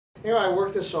Anyway, I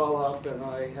worked this all up, and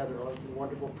I had a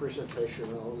wonderful presentation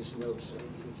and all these notes and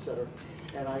et cetera.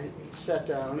 And I sat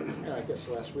down, I guess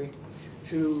last week,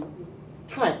 to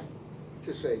time it,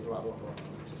 to say blah, blah, blah,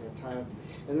 to time it.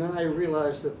 And then I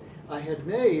realized that I had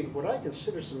made what I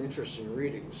consider some interesting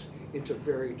readings into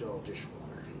very dull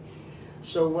dishwater.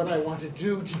 So what I want to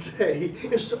do today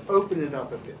is to open it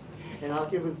up a bit. And I'll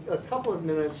give a couple of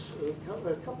minutes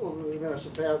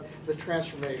about the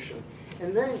transformation.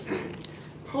 And then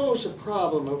pose a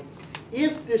problem of,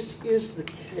 if this is the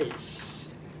case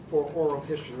for oral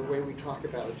history, the way we talk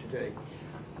about it today,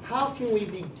 how can we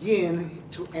begin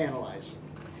to analyze it?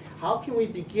 How can we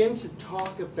begin to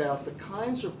talk about the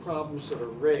kinds of problems that are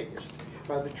raised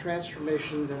by the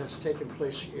transformation that has taken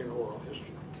place in oral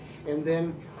history? And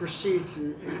then proceed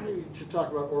to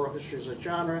talk about oral history as a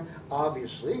genre,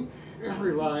 obviously,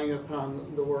 relying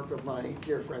upon the work of my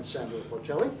dear friend Sandro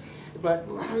Portelli, but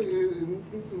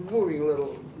moving a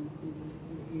little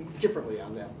differently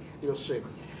on that, you'll see.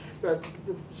 But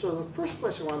so the first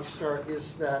place I want to start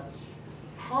is that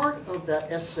part of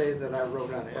that essay that I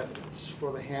wrote on evidence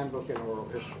for the Handbook in Oral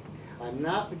History. I'm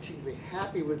not particularly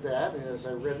happy with that, and as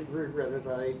I reread it,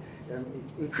 I am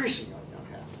increasingly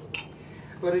unhappy with it.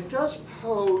 But it does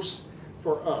pose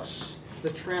for us the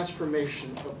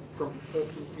transformation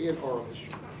in oral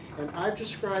history. And I've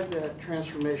described that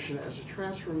transformation as a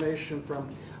transformation from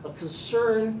a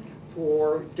concern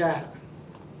for data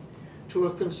to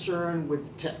a concern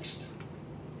with text.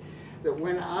 That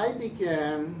when I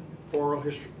began oral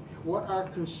history, what our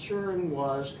concern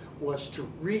was to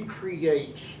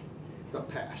recreate the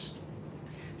past,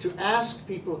 to ask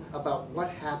people about what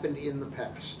happened in the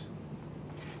past,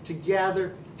 to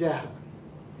gather data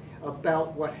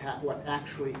about what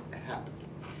actually happened.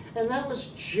 And that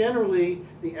was generally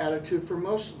the attitude for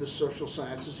most of the social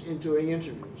sciences in doing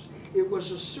interviews. It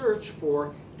was a search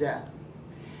for data.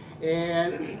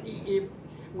 And if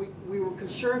we were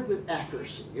concerned with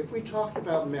accuracy. If we talked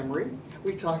about memory,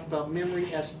 we talked about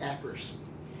memory as accuracy.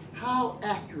 How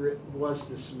accurate was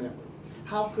this memory?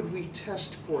 How could we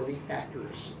test for the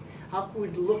accuracy? How could we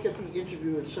look at the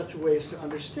interview in such a way as to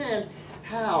understand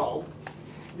how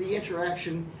the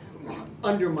interaction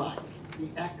undermined the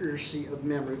accuracy of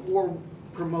memory or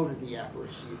promoted the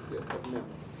accuracy of memory?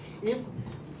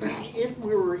 If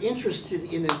we were interested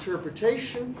in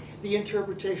interpretation, the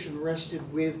interpretation rested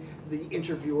with the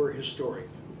interviewer historian.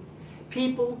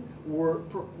 People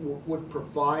would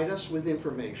provide us with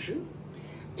information,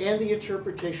 and the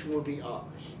interpretation would be ours.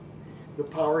 The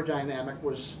power dynamic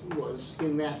was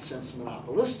in that sense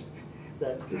monopolistic,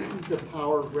 that the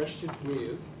power rested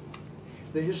with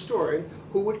the historian,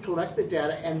 who would collect the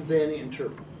data and then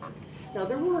interpret. Now,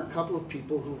 there were a couple of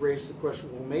people who raised the question,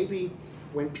 well, maybe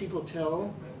when people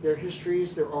tell their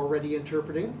histories, they're already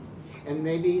interpreting, and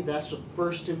maybe that's a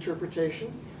first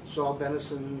interpretation. Saul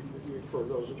Benison, for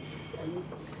those,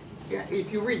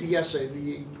 if you read the essay,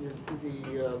 the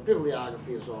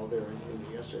bibliography is all there in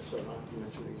the essay, so I'm not going to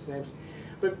mention these names.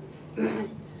 But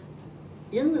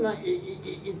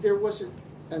there was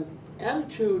an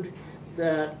attitude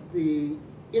that the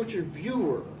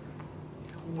interviewer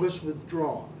was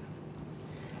withdrawn,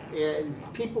 and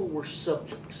people were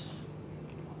subjects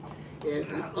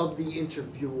of the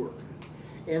interviewer,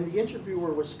 and the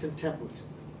interviewer was contemplative.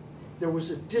 There was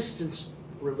a distance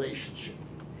relationship.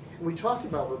 And we talked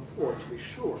about rapport, to be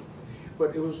sure,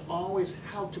 but it was always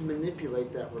how to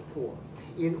manipulate that rapport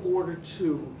in order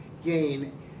to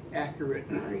gain accurate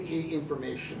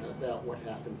information about what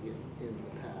happened in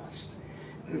the past.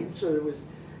 So there was,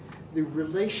 the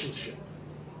relationship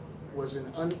was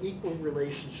an unequal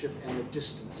relationship and a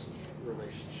distance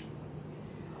relationship.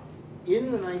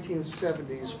 In the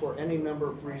 1970s, for any number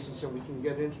of reasons, and we can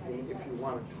get into them if you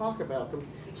want to talk about them,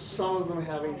 some of them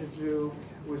having to do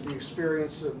with the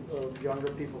experience of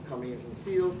younger people coming into the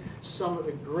field,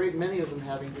 many of them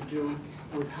having to do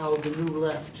with how the New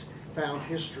Left found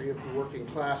history of the working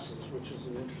classes, which is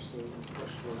an interesting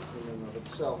question in and of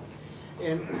itself,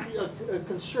 and a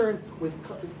concern with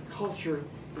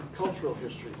cultural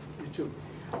history too.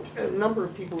 A number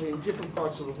of people in different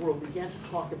parts of the world began to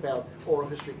talk about oral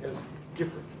history as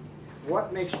different.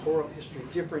 What makes oral history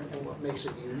different and what makes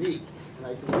it unique? And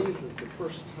I believe that the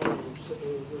first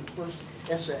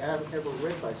essay I ever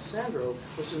read by Sandro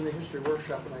was in the history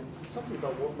workshop, and I said something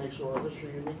about what makes oral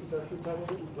history unique. Is that the title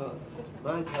of it? Well,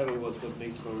 my title was what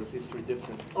makes oral history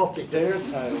different. Okay. Their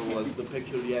title was the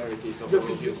peculiarities of oral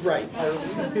history. Right. I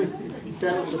wondered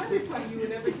why you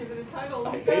would ever give it a title.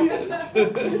 I hate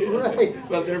it. Right.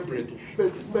 Well, they're British.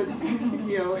 But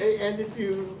you know, and if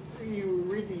you you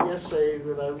read the essay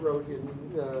that I wrote in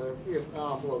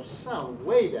Envelopes of Sound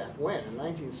way back when, in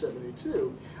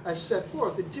 1972, I set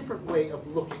forth a different way of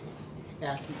looking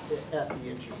at the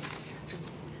interview, to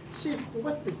see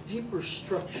what the deeper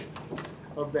structure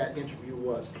of that interview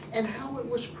was, and how it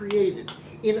was created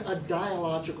in a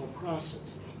dialogical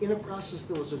process, in a process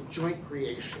that was a joint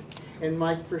creation. And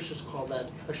Mike Frisch's called that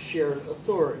a shared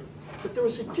authority. But there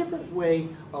was a different way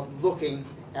of looking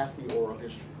at the oral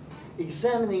history,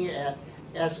 examining it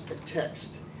as a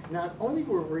text. Not only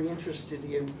were we interested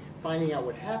in finding out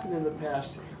what happened in the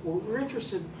past, we're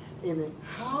interested in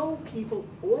how people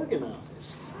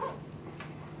organized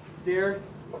their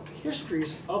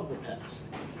histories of the past,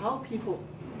 how people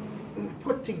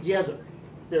put together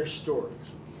their stories.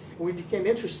 And we became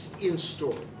interested in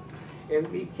story, and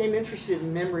we became interested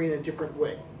in memory in a different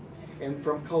way. And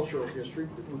from cultural history,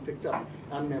 we picked up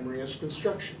on memory as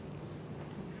construction.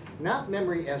 Not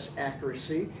memory as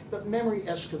accuracy, but memory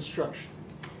as construction.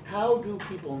 How do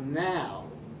people now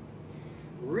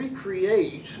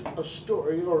recreate a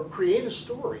story or create a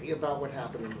story about what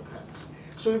happened in the past?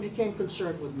 So we became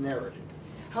concerned with narrative.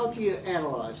 How do you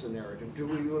analyze the narrative? Do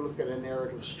we look at a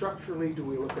narrative structurally? Do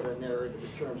we look at a narrative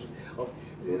in terms of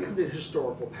the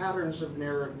historical patterns of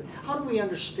narrative? How do we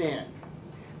understand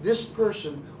this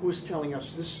person who is telling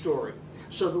us this story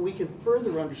so that we can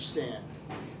further understand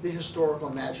the historical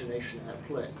imagination at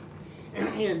play?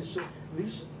 And so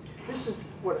this is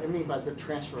what I mean by the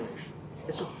transformation.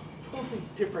 It's a totally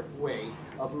different way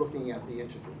of looking at the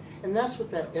interview. And that's what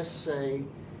that essay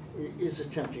is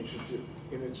attempting to do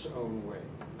in its own way.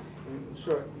 And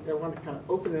so I want to kind of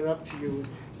open it up to you,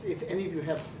 if any of you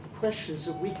have questions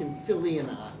that we can fill in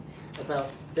on about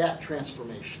that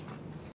transformation.